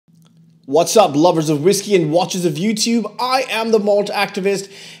What's up, lovers of whiskey and watchers of YouTube? I am the Malt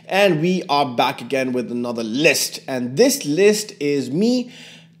activist, and we are back again with another list. And this list is me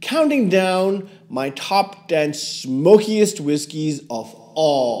counting down my top 10 smokiest whiskeys of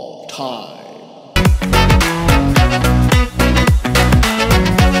all time.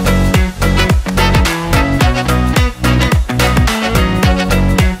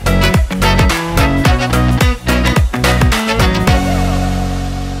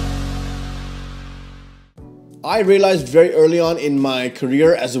 I realized very early on in my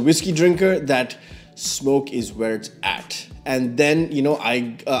career as a whiskey drinker that smoke is where it's at. And then,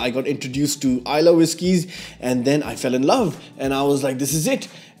 I got introduced to Islay Whiskies, and then I fell in love, and I was like, this is it.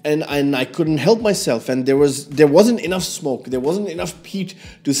 And I couldn't help myself, and there wasn't enough smoke, there wasn't enough peat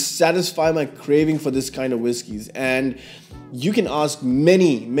to satisfy my craving for this kind of whiskeys. And you can ask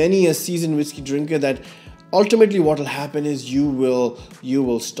many a seasoned whiskey drinker that ultimately what will happen is you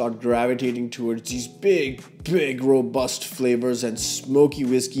will start gravitating towards these big robust flavors and smoky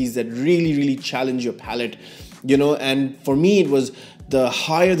whiskeys that really challenge your palate, and for me it was the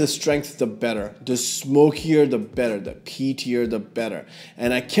higher the strength the better, the smokier the better, the peatier the better,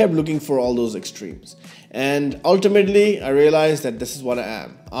 and I kept looking for all those extremes. And ultimately I realized that this is what I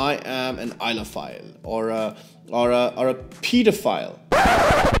am. I am an Islayphile or a pedophile.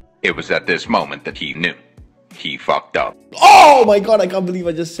 It was at this moment that he knew. He fucked up. Oh my god, I can't believe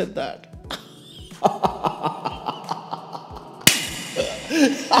I just said that.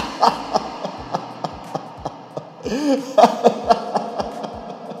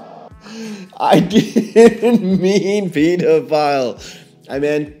 I didn't mean pedophile. I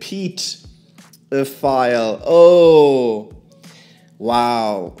meant Pete-ophile. Oh.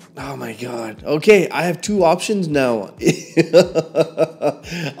 Wow. Oh my god. Okay, I have two options now.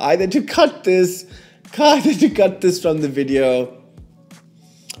 Either to cut this from the video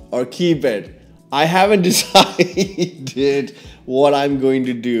or keep it. I haven't decided what I'm going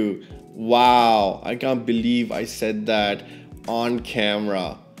to do. Wow, I can't believe I said that on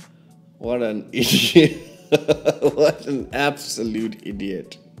camera. What an idiot. What an absolute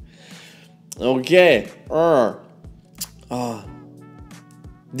idiot. Okay.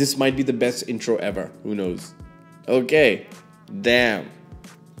 This might be the best intro ever. Who knows? Okay. Damn.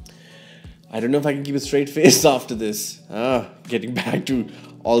 I don't know if I can keep a straight face after this. Getting back to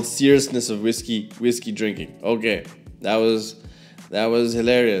all seriousness of whiskey drinking. Okay, that was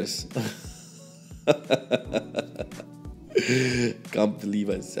hilarious. Can't believe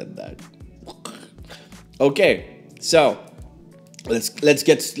I said that. Okay, so let's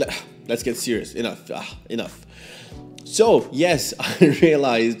get serious. Enough. So yes, I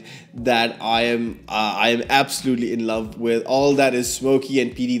realized that I am absolutely in love with all that is smoky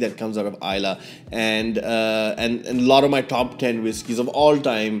and peaty that comes out of Islay, and a lot of my top 10 whiskeys of all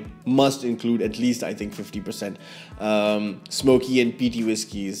time must include at least, I think, 50% smoky and peaty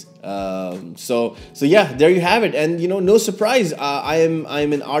whiskeys. So yeah, there you have it. And no surprise, I'm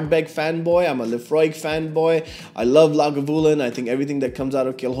an ARDBEG fanboy. I'm a LAPHROAIG fanboy. I love LAGAVULIN. I think everything that comes out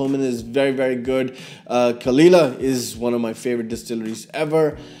of KILCHOMAN is very good. KAOL is one of my favorite distilleries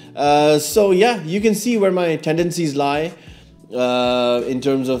ever. So yeah, you can see where my tendencies lie in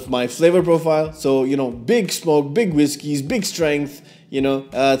terms of my flavor profile. So big smoke, big whiskeys, big strength,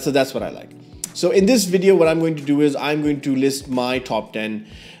 so that's what I like. So in this video, what I'm going to do is I'm going to list my top 10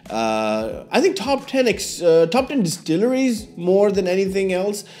 I think top 10 distilleries more than anything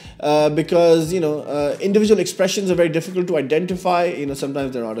else, because individual expressions are very difficult to identify.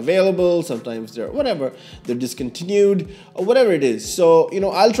 Sometimes they're not available, sometimes they're discontinued, or whatever it is. So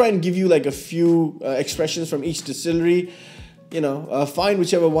I'll try and give you like a few expressions from each distillery. Find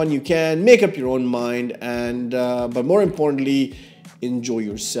whichever one you can, make up your own mind, and but more importantly, enjoy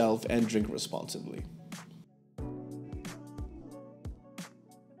yourself and drink responsibly.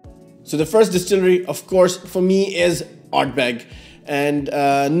 So the first distillery, of course, for me is ARDBEG, and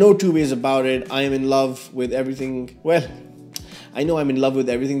no two ways about it. I am in love with everything. Well, I know I'm in love with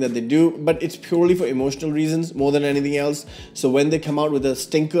everything that they do, but it's purely for emotional reasons more than anything else. So when they come out with a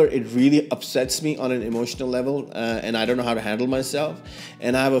stinker, it really upsets me on an emotional level, and I don't know how to handle myself.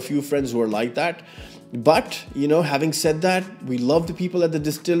 And I have a few friends who are like that. But, having said that, we love the people at the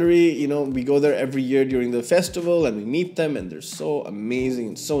distillery. We go there every year during the festival and we meet them, and they're so amazing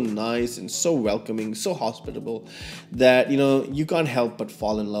and so nice and so welcoming, so hospitable that, you can't help but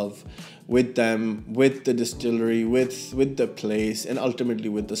fall in love with them, with the distillery, with the place, and ultimately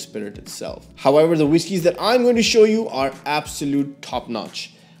with the spirit itself. However, the whiskeys that I'm going to show you are absolute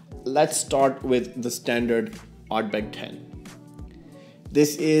top-notch. Let's start with the standard ARDBEG 10.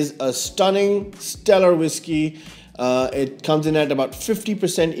 This is a stunning, stellar whiskey. It comes in at about 50%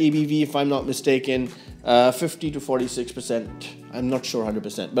 ABV, if I'm not mistaken, 50 to 46%. I'm not sure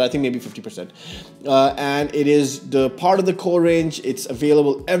 100%, but I think maybe 50%. And it is the part of the core range. It's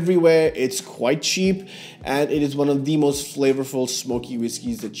available everywhere. It's quite cheap, and it is one of the most flavorful smoky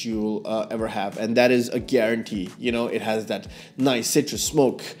whiskeys that you'll ever have, and that is a guarantee. You know, it has that nice citrus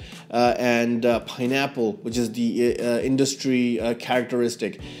smoke and pineapple, which is the industry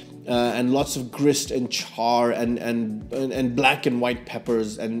characteristic. And lots of grist and char and black and white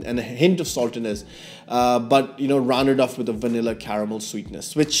peppers and a hint of saltiness, but you know, rounded off with a vanilla caramel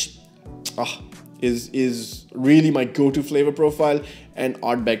sweetness, which is really my go-to flavor profile, and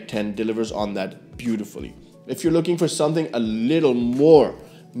ARDBEG 10 delivers on that beautifully. If you're looking for something a little more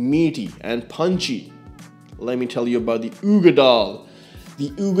meaty and punchy, let me tell you about the Uigeadail. The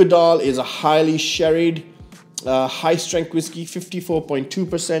Uigeadail is a highly sherried, high strength whiskey, 54.2%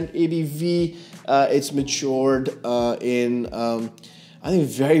 ABV. It's matured in I think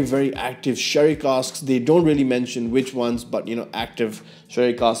very active sherry casks. They don't really mention which ones, but you know, active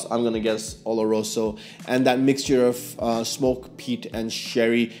sherry casks, I'm gonna guess Oloroso, and that mixture of smoke, peat and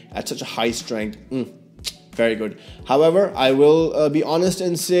sherry at such a high strength, very good. However, I will be honest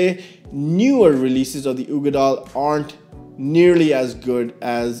and say newer releases of the Uigeadail aren't nearly as good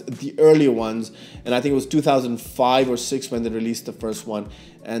as the earlier ones, and I think it was 2005 or 6 when they released the first one,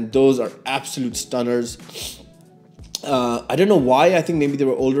 and those are absolute stunners. I don't know why. I think maybe there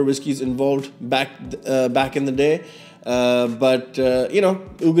were older whiskeys involved back in the day, but you know,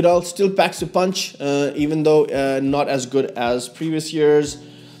 Uigeadail still packs a punch, even though not as good as previous years.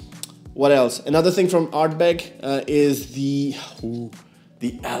 What else? Another thing from ARDBEG is the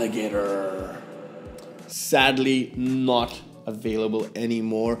Alligator. Sadly not available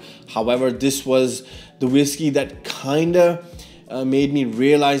anymore. However, this was the whiskey that kinda made me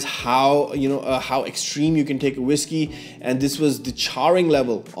realize how, you know, how extreme you can take a whiskey, and this was the charring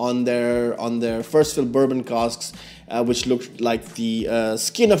level on their first fill bourbon casks, which looked like the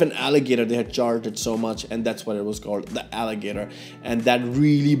skin of an alligator. They had charred it so much, and that's what it was called, the Alligator, and that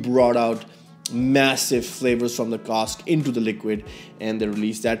really brought out massive flavors from the cask into the liquid, and they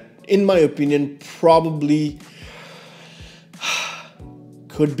released that. In my opinion, probably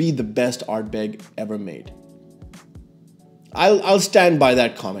could be the best ARDBEG ever made. I'll stand by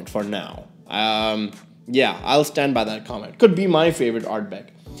that comment for now. Yeah, I'll stand by that comment. Could be my favorite ARDBEG.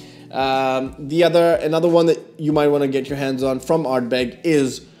 Another one that you might want to get your hands on from ARDBEG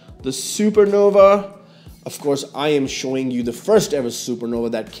is the Supernova. Of course, I am showing you the first ever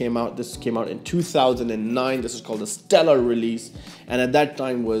Supernova that came out. This came out in 2009. This is called the Stellar release, and at that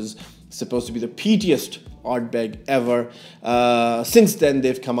time was supposed to be the peatiest ARDBEG ever. Since then,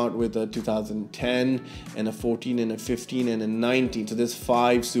 they've come out with a 2010 and a 14 and a 15 and a 19. So there's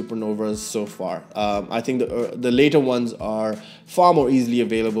 5 Supernovas so far. I think the later ones are far more easily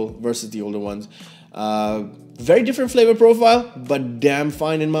available versus the older ones. Very different flavor profile, but damn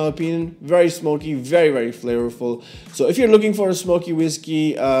fine in my opinion. Very smoky, very flavorful. So if you're looking for a smoky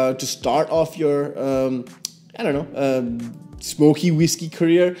whiskey to start off your, I don't know, smoky whiskey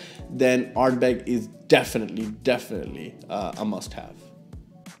career, then ARDBEG is definitely a must-have.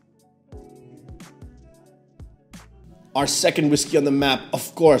 Our second whiskey on the map,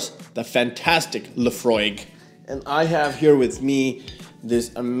 of course, the fantastic LAPHROAIG. And I have here with me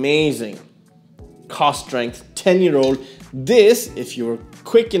this amazing cask strength 10-year-old. This, if you're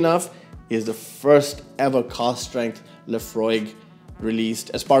quick enough, is the first ever cask strength LAPHROAIG released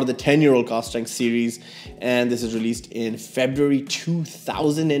as part of the 10-year-old cask strength series, and this is released in February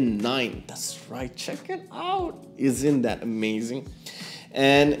 2009. That's right, check it out. Isn't that amazing?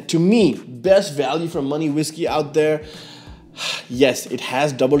 And to me, best value for money whiskey out there. Yes, it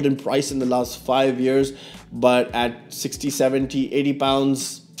has doubled in price in the last 5 years, but at 60, 70, 80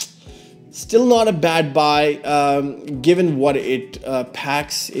 pounds, still not a bad buy, given what it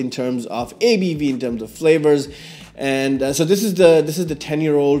packs in terms of ABV, in terms of flavors. And so this is the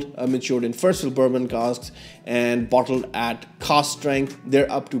 10-year-old matured in first fill bourbon casks and bottled at cask strength.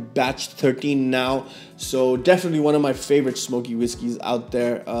 They're up to batch 13 now, so definitely one of my favorite smoky whiskeys out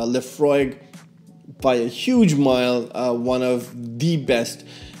there. LAPHROAIG, by a huge mile, one of the best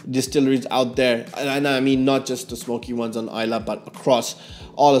distilleries out there, and I mean not just the smoky ones on Islay, but across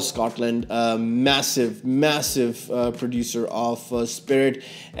all of Scotland. Massive producer of spirit,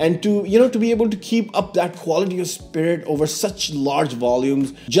 and to be able to keep up that quality of spirit over such large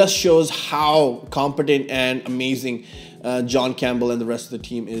volumes just shows how competent and amazing John Campbell and the rest of the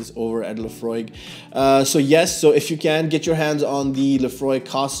team is over at LAPHROAIG. So if you can get your hands on the LAPHROAIG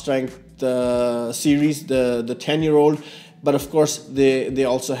cask strength series, the 10-year-old, But of course, they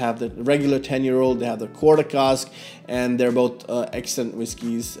also have the regular 10-year-old, they have the quarter cask, and they're both excellent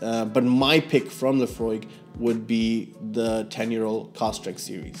whiskeys. But my pick from LAPHROAIG would be the 10-year-old cask strength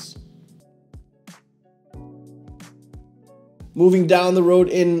series. Moving down the road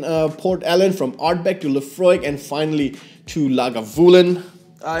in Port Ellen from ARDBEG to LAPHROAIG and finally to LAGAVULIN.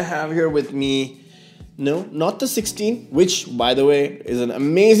 I have here with me, no, not the 16, which by the way is an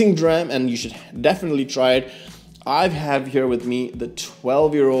amazing dram and you should definitely try it. I have here with me the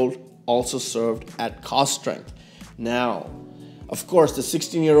 12-year-old, also served at cask strength. Now, of course, the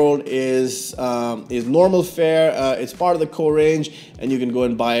 16-year-old is normal fare. It's part of the core range, and you can go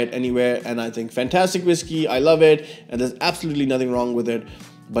and buy it anywhere. And I think fantastic whiskey. I love it, and there's absolutely nothing wrong with it.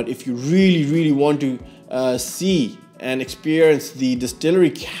 But if you really, really want to see and experience the distillery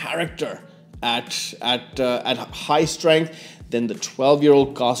character at high strength, then the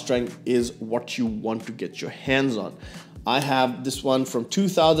 12-year-old cask strength is what you want to get your hands on. I have this one from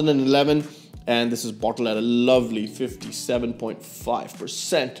 2011, and this is bottled at a lovely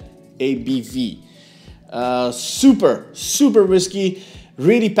 57.5% ABV. Super whiskey,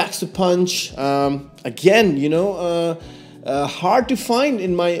 really packs a punch. Again, you know, hard to find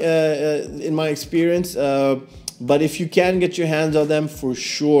in my experience. But if you can get your hands on them, for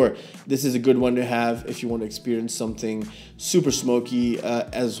sure, this is a good one to have if you want to experience something super smoky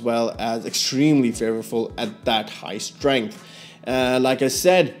as well as extremely flavorful at that high strength. Like I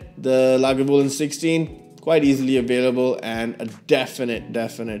said, the LAGAVULIN 16, quite easily available and a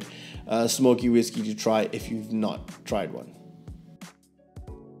definite smoky whiskey to try if you've not tried one.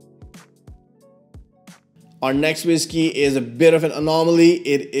 Our next whiskey is a bit of an anomaly.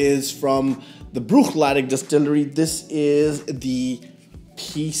 It is from the Bruichladdich distillery. This is the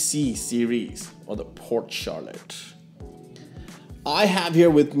PC series, or the Port Charlotte. I have here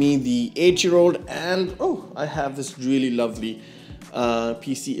with me the 8-year-old, and oh, I have this really lovely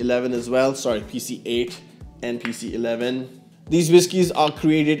PC11 as well. Sorry, PC8 and PC11. These whiskies are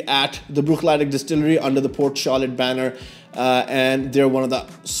created at the Bruichladdich distillery under the Port Charlotte banner, and they're one of the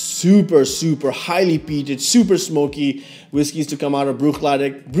super highly peated, super smoky whiskies to come out of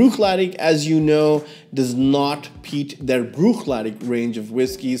Bruichladdich. Bruichladdich, as you know, does not peat their Bruichladdich range of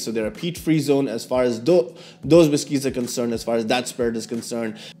whiskeys, so they're a peat-free zone as far as those whiskeys are concerned, as far as that spirit is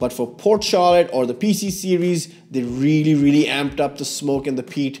concerned. But for Port Charlotte or the PC series, they really amped up the smoke and the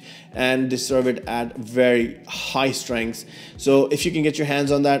peat, and they serve it at very high strengths. So if you can get your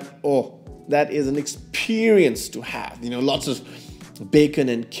hands on that, oh, that is an experience to have. You know, lots of bacon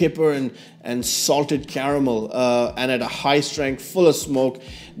and kipper and salted caramel, and at a high strength, full of smoke.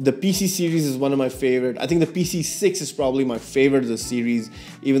 The PC series is one of my favorite. I think the PC6 is probably my favorite of the series,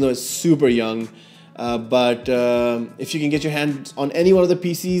 even though it's super young. But if you can get your hands on any one of the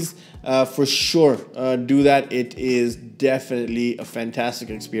PCs, for sure, do that. It is definitely a fantastic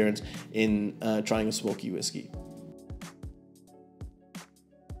experience in trying a smoky whiskey.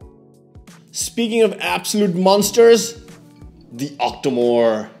 Speaking of absolute monsters, the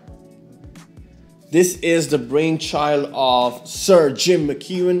OCTOMORE. This is the brainchild of Sir Jim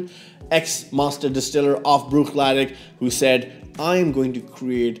McEwan, ex-master distiller of Bruichladdich, who said, I am going to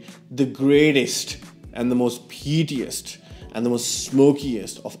create the greatest and the most peatiest and the most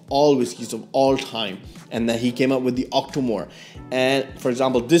smokiest of all whiskeys of all time. And that he came up with the OCTOMORE. And for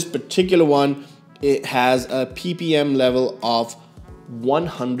example, this particular one, it has a ppm level of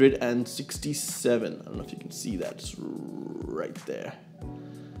 167. I don't know if you can see that. It's right there.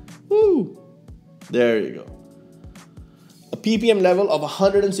 Woo! There you go. A ppm level of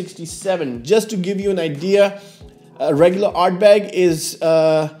 167. Just to give you an idea, a regular ARDBEG is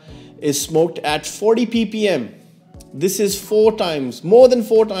smoked at 40 ppm. This is more than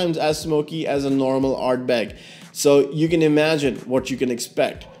 4 times as smoky as a normal ARDBEG. So you can imagine what you can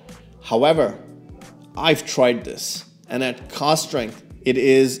expect. However, I've tried this, and at cask strength, it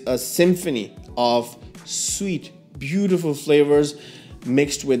is a symphony of sweet, beautiful flavors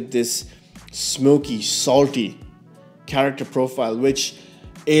mixed with this smoky, salty character profile, which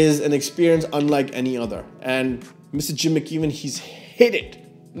is an experience unlike any other. And Mr. Jim McEwan, he's hit it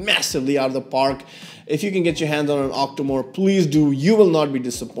massively out of the park. If you can get your hands on an OCTOMORE, please do. You will not be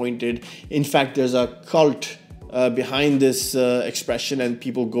disappointed. In fact, there's a cult behind this expression, and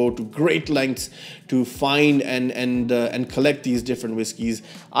people go to great lengths to find and collect these different whiskeys.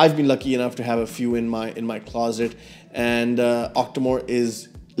 I've been lucky enough to have a few in my closet, and OCTOMORE is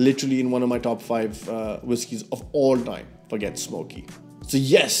literally in one of my top 5 whiskeys of all time. Forget smoky. So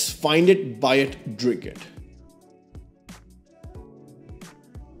yes, find it, buy it, drink it.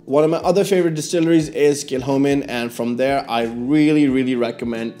 One of my other favorite distilleries is KILCHOMAN, and from there I really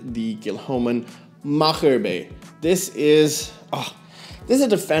recommend the KILCHOMAN Macherbe. This is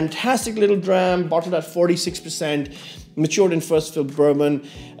a fantastic little dram, bottled at 46%, matured in first fill bourbon,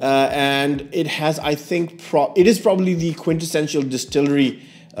 and it has, I think, it is probably the quintessential distillery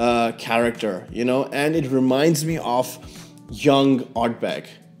character, you know, and it reminds me of young ARDBEG,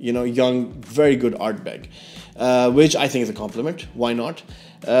 you know, young, very good ARDBEG, which I think is a compliment. Why not?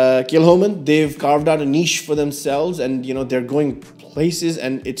 KILCHOMAN, they've carved out a niche for themselves, and you know, they're going places,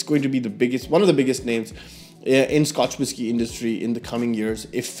 and it's going to be one of the biggest names in Scotch whiskey industry in the coming years,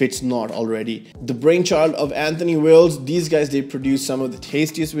 if it's not already. The brainchild of Anthony Wills. These guys, they produce some of the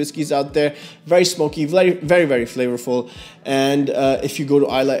tastiest whiskeys out there. Very smoky, very flavorful. And if you go to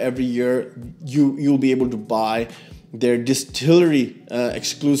Islay every year, you'll be able to buy their distillery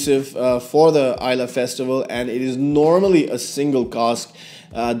exclusive for the Islay Festival, and it is normally a single cask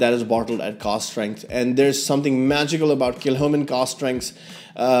that is bottled at cask strength. And there's something magical about KILCHOMAN cask strengths,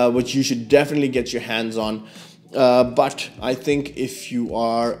 which you should definitely get your hands on. But I think if you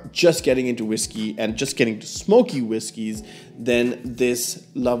are just getting into whiskey and just getting to smoky whiskeys, then this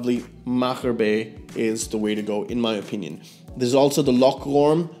lovely Macherbe is the way to go, in my opinion. There's also the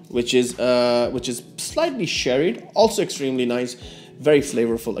LONGROW, which is slightly sherried, also extremely nice, very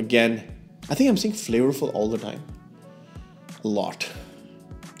flavorful. Again, I think I'm saying flavorful all the time, a lot.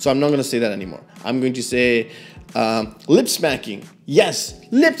 So I'm not going to say that anymore. I'm going to say lip smacking. Yes,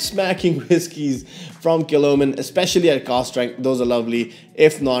 lip smacking whiskeys from KILCHOMAN, especially at cask strength. Those are lovely.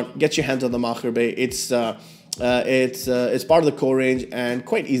 If not, get your hands on the Macherbe. It's part of the core range and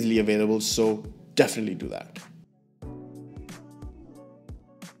quite easily available. So definitely do that.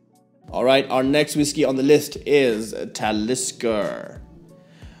 All right, our next whiskey on the list is TALISKER.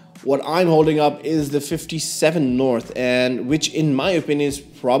 What I'm holding up is the 57 North, and which in my opinion is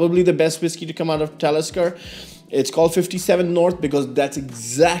probably the best whiskey to come out of TALISKER. It's called 57 North because that's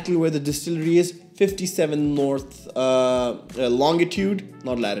exactly where the distillery is. 57 North longitude,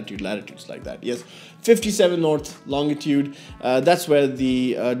 not latitude, latitude's like that. Yes, 57 North longitude. That's where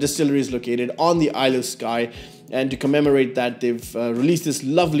the distillery is located on the Isle of Skye. And to commemorate that, they've released this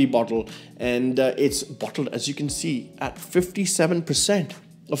lovely bottle, and it's bottled, as you can see, at 57%.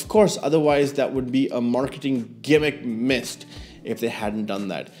 Of course, otherwise that would be a marketing gimmick missed if they hadn't done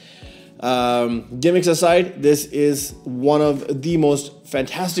that. Gimmicks aside, this is one of the most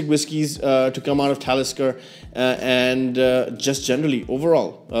fantastic whiskeys to come out of TALISKER, and just generally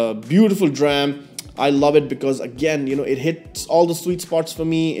overall, beautiful dram. I love it because, again, you know, it hits all the sweet spots for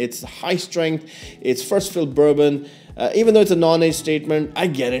me. It's high strength, it's first fill bourbon. Even though it's a non-age statement, I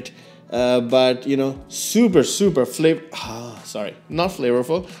get it. But, you know, super not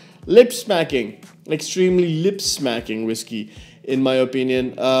flavorful. Lip smacking, extremely lip smacking whiskey, in my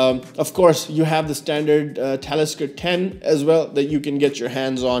opinion. Of course, you have the standard TALISKER 10 as well that you can get your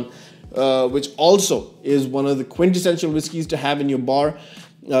hands on, which also is one of the quintessential whiskeys to have in your bar.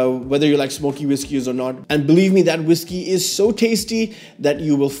 Whether you like smoky whiskeys or not. And believe me, that whiskey is so tasty that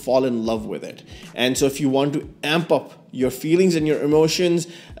you will fall in love with it. And so if you want to amp up your feelings and your emotions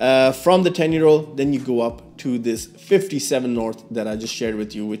from the 10-year-old, then you go up to this 57 North that I just shared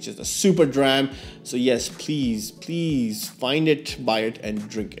with you, which is a super dram. So yes, please find it, buy it, and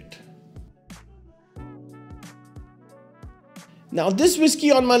drink it. Now, this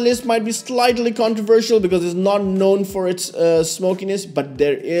whiskey on my list might be slightly controversial because it's not known for its smokiness, but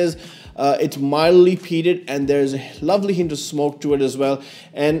it's mildly peated and there's a lovely hint of smoke to it as well.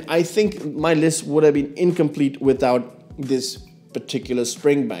 And I think my list would have been incomplete without this particular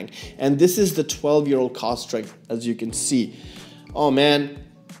Springbank. And this is the 12-year-old cask strength, as you can see. Oh man,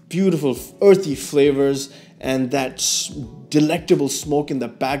 beautiful earthy flavors and that delectable smoke in the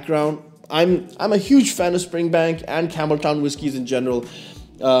background. I'm a huge fan of Springbank and Campbelltown whiskies in general,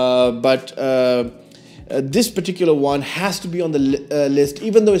 but this particular one has to be on the list,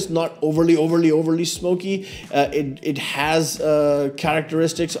 even though it's not overly smoky. It has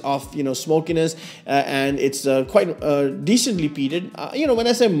characteristics of, you know, smokiness, and it's quite decently peated. You know, when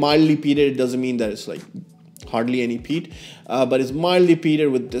I say mildly peated, it doesn't mean that it's like hardly any peat, but it's mildly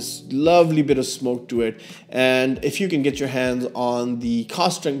peated with this lovely bit of smoke to it. And if you can get your hands on the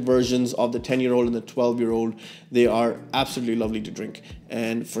cask strength versions of the 10-year-old and the 12-year-old, they are absolutely lovely to drink,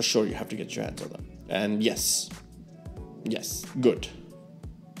 and for sure you have to get your hands on them. And yes, good.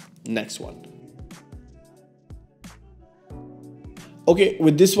 Next one. Okay,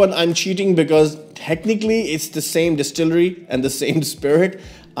 with this one I'm cheating because technically it's the same distillery and the same spirit.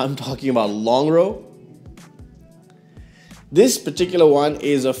 I'm talking about LONGROW. This particular one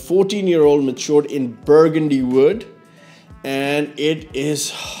is a 14-year-old matured in Burgundy wood, and it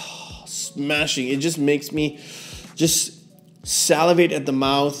is smashing. It just makes me just salivate at the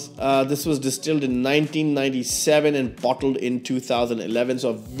mouth. This was distilled in 1997 and bottled in 2011. So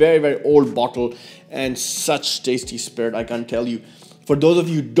a very, very old bottle and such tasty spirit, I can't tell you. For those of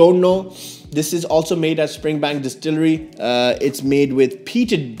you who don't know, this is also made at Springbank Distillery. It's made with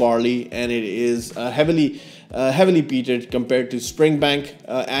peated barley, and it is heavily peated compared to Springbank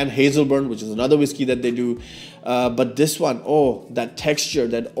and Hazelburn, which is another whiskey that they do. But this one, oh, that texture,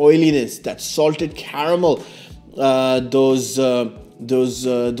 that oiliness, that salted caramel, those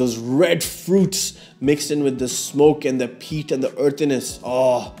red fruits mixed in with the smoke and the peat and the earthiness.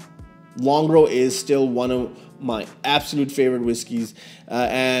 Oh, Longrow is still one of my absolute favorite whiskeys,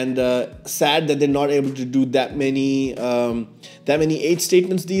 and sad that they're not able to do that many age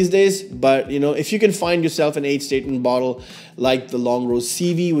statements these days. But you know, if you can find yourself an age statement bottle like the Longrow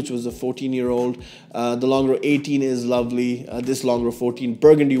CV, which was a 14-year-old, the Longrow 18 is lovely. This Longrow 14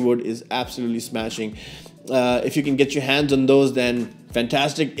 Burgundy Wood is absolutely smashing. If you can get your hands on those, then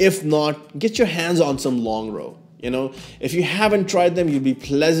fantastic. If not, get your hands on some Longrow. You know, if you haven't tried them, you'll be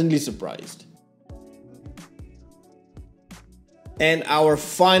pleasantly surprised. And our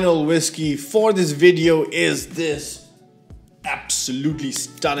final whiskey for this video is this absolutely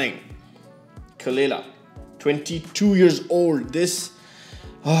stunning Kalela, 22 years old. This,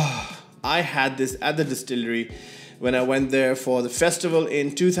 I had this at the distillery when I went there for the festival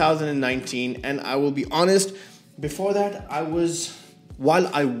in 2019, and I will be honest, before that while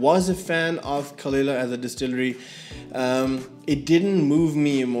I was a fan of Kalela as a distillery, it didn't move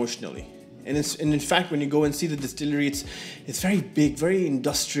me emotionally. And in fact, when you go and see the distillery, it's very big, very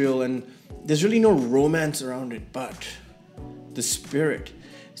industrial, and there's really no romance around it. But the spirit,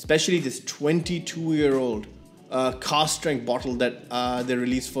 especially this 22-year-old cask strength bottle that they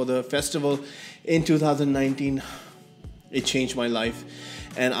released for the festival in 2019, it changed my life,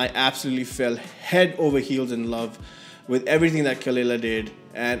 and I absolutely fell head over heels in love with everything that Kalela did,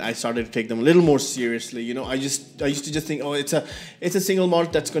 and I started to take them a little more seriously. You know, I used to just think, oh, it's a single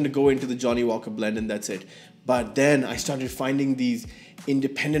malt that's going to go into the Johnnie Walker blend, and that's it. But then I started finding these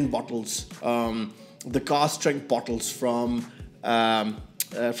independent bottles, the cask strength bottles from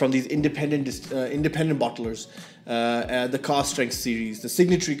these independent bottlers, the cask strength series, the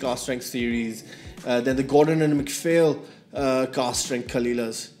Signatory cask strength series, then the Gordon and MacPhail cask strength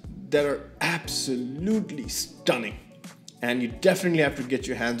Kalelas that are absolutely stunning. And you definitely have to get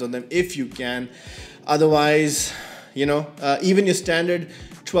your hands on them if you can. Otherwise, you know, even your standard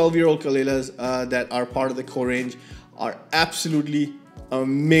 12-year-old Kalelas that are part of the core range are absolutely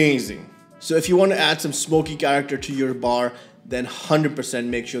amazing. So if you want to add some smoky character to your bar, then 100%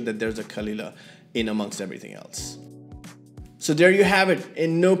 make sure that there's a Kalela in amongst everything else. So there you have it,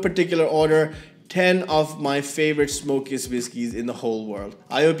 in no particular order, 10 of my favorite smokiest whiskeys in the whole world.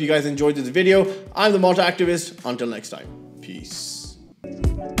 I hope you guys enjoyed this video. I'm the Malt Activist. Until next time. Peace.